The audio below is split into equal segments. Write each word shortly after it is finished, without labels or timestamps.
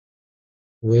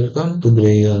Welcome to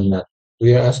GrayYeon.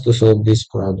 We are asked to solve this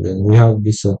problem. We have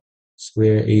this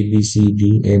square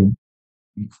ABCD, and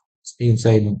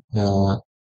inside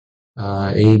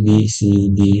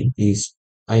ABCD is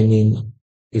a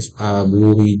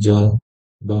blue region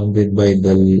bounded by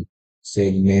the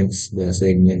segments, the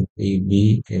segment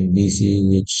AB and BC,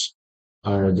 which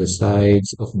are the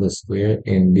sides of the square,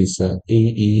 and this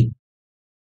AE,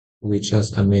 which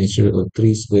has a measure of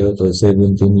 3 square root or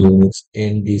 17 units,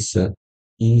 and this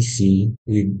EC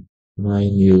with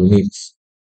 9 units.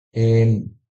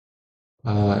 And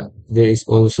there is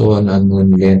also an unknown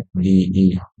length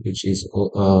DE, which is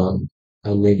a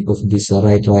length of this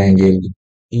right triangle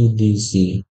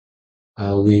EDC,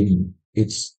 with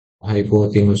its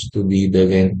hypotenuse to be the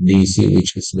length DC,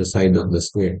 which is the side of the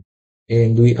square.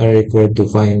 And we are required to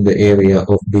find the area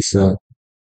of this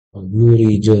blue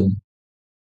region.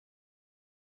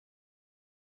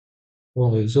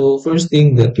 Okay, so first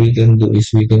thing that we can do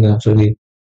is we can actually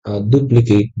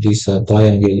duplicate this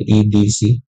triangle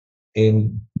EDC,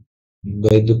 and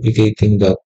by duplicating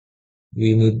that,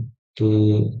 we need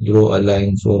to draw a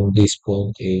line from this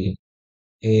point A,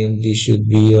 and this should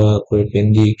be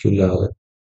perpendicular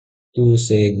to this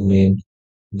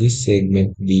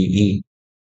segment DE.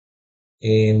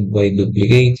 And by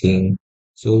duplicating,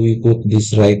 so we put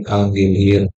this right angle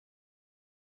here,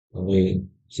 okay,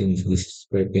 since this is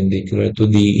perpendicular to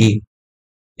DE,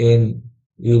 and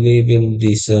we label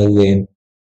this length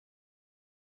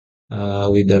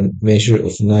with a measure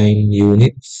of 9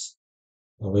 units.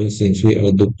 Okay, since we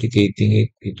are duplicating it,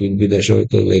 it will be the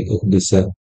shorter leg of this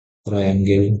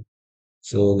triangle.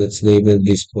 So let's label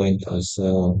this point as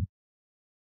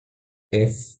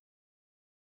F.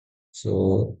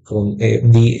 So from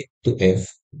D to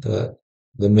F, the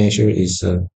measure is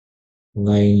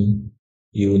 9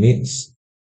 units.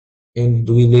 And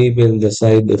we label the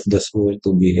side of the square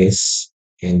to be S,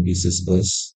 and this is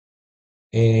S.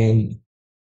 And,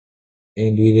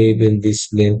 and we label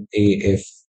this length AF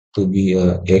to be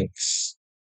X.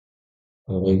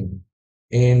 Okay.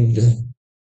 And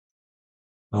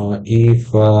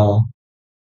if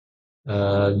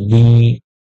DE,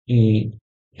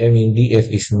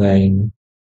 DF is 9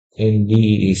 and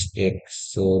DE is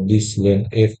X, so this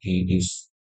length FE is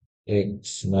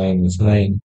X minus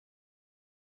 9.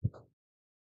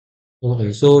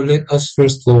 Okay, so let us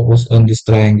first focus on this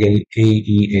triangle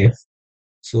AEF.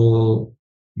 So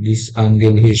this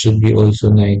angle here should be also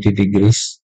 90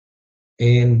 degrees.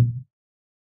 And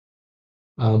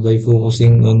by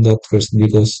focusing on that first,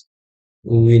 because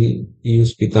we will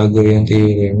use Pythagorean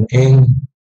theorem, and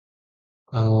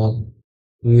uh,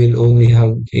 we will only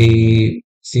have a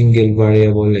single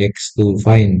variable x to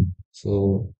find.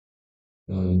 So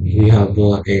we have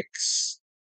x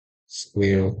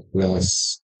square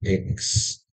plus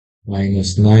x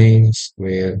minus 9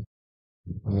 square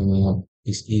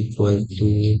is equal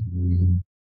to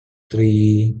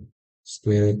 3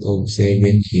 square root of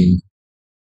 17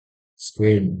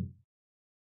 squared.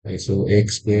 Okay, so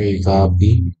x square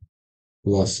copy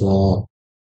plus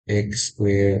x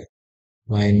square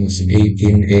minus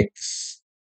 18x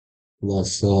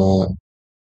plus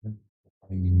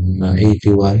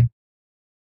 81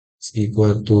 is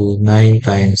equal to 9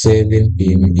 times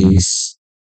 17 is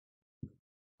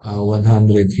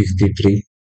 153.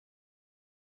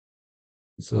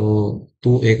 So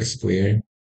 2x squared,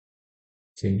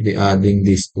 simply adding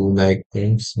these two like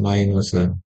terms, minus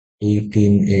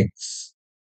 18x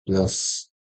plus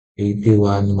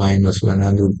 81 minus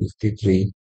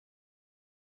 153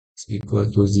 is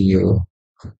equal to 0.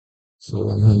 So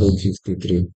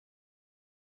 153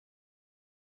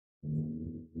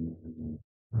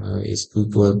 is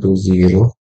equal to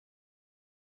 0.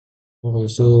 Okay,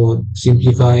 so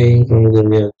simplifying further,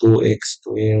 we have 2x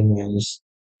squared minus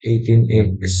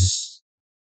 18x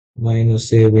minus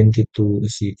 72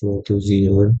 is equal to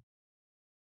 0.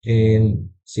 And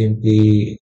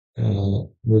simply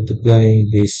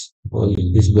multiplying this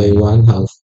by 1/2.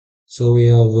 So we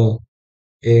have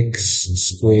x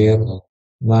squared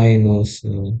minus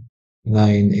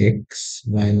 9x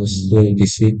minus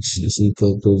 26 is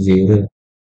equal to 0.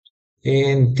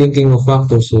 And thinking of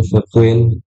factors of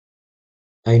 12,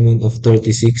 of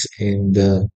 36, and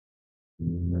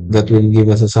that will give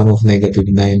us a sum of negative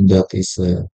 9, that is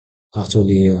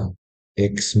actually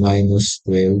x minus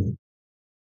 12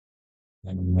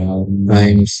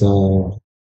 times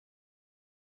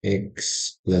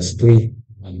x plus 3.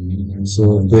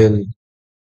 So 12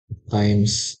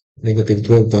 times negative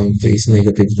 12 times 3 is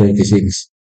negative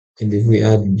 26. And if we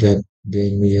add that,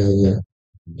 then we have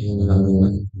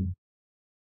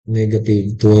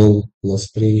negative 12 plus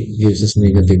 3 gives us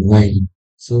negative 9.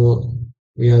 So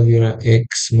We have here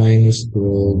x minus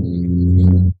 12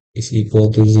 is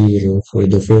equal to 0 for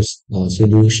the first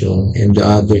solution, and the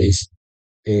other is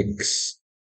x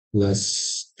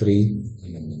plus 3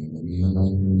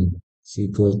 is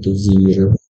equal to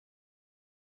 0.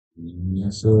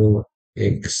 So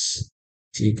x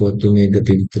is equal to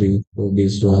negative 3 for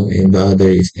this one, and the other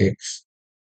is x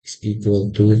is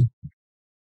equal to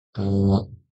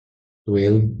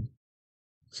 12.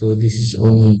 So this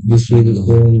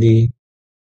will only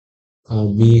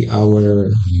be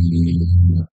our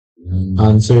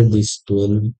answer, this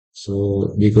 12.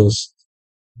 So because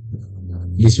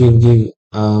this will give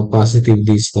a positive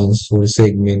distance for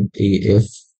segment AF,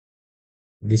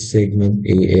 this segment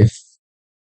AF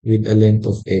with a length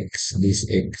of x, this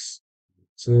x.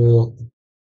 So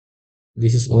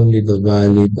this is only the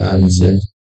valid answer,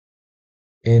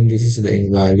 and this is the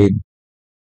invalid,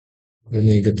 the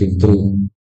negative 3.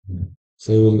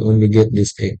 So we'll only get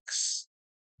this x.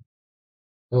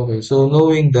 Okay, so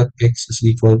knowing that x is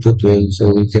equal to 12,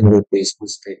 so we can replace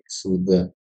this x with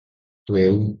the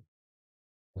 12.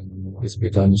 This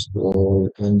becomes 12,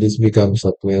 and this becomes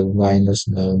a 12 minus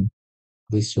 9.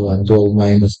 This one, 12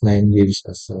 minus 9 gives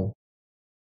us a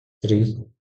 3.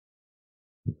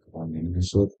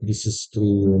 So this is 3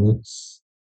 units.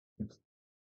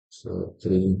 So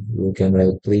 3, we can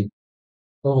write 3.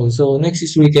 Okay, so next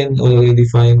is we can already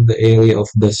find the area of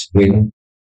the square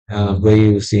by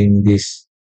using this,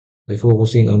 by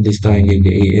focusing on this triangle,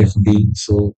 the AFD.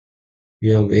 So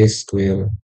you have s square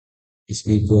is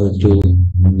equal to,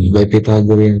 by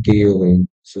Pythagorean theorem,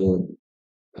 so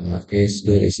s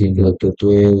square is equal to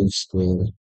 12 square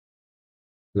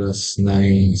plus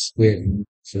 9 square.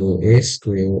 So s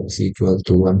square is equal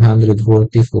to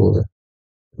 144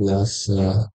 plus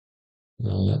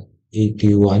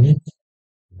 81.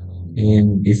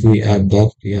 And if we add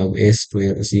that, we have s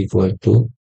square is equal to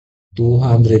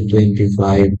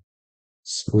 225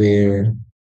 square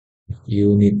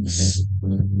units.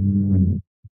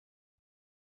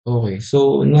 Okay,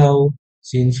 so now,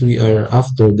 since we are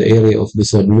after the area of the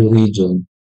blue region,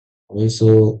 okay,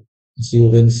 so as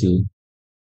you can see,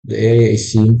 the area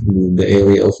is simply the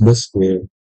area of the square,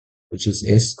 which is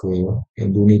s square,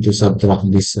 and we need to subtract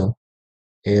this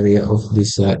area of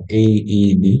this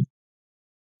AED.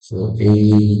 So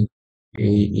AED,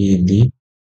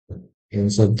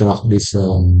 and subtract this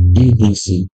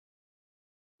EDC,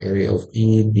 area of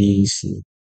EDC.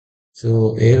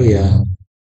 So area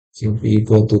simply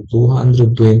equal to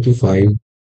 225,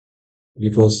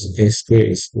 because s square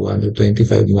is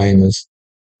 225 minus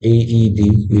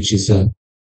AED, which is a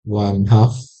 1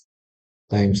 half,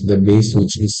 times the base,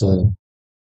 which is a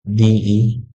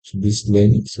DE, this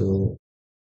length, so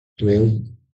 12,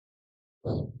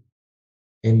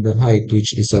 and the height,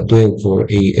 which is a 12 for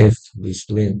AF, this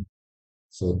length,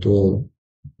 so 12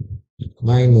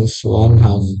 minus 1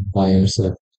 half times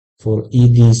for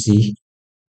EDC,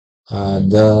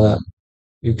 the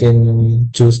you can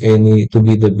choose any to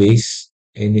be the base,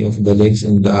 any of the legs,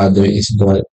 and the other is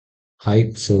the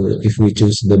height. So if we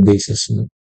choose the base as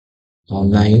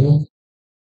 9,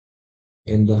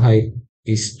 and the height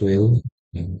is 12,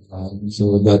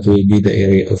 so that will be the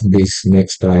area of this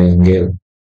next triangle.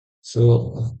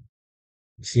 So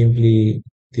simply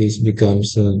this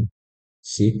becomes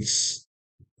 6.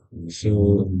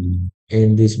 So,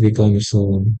 and this becomes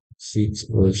 6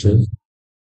 also.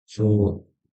 So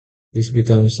this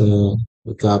becomes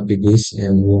we copy this,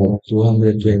 and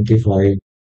 225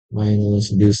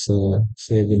 minus this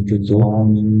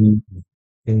 72,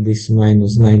 and this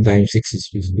minus 9 times 6 is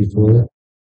 54.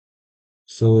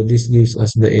 So this gives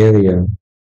us the area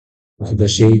of the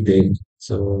shaded.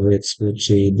 So let's put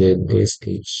shaded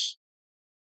SH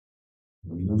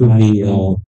to be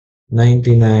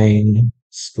 99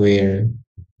 square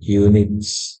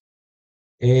units.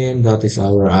 And that is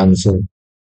our answer.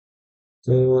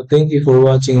 So thank you for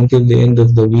watching until the end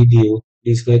of the video.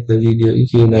 Please like the video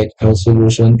if you like our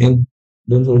solution, and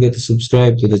don't forget to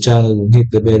subscribe to the channel and hit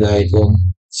the bell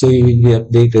icon so you will be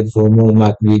updated for more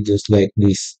math videos like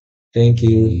this. Thank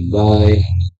you. Bye.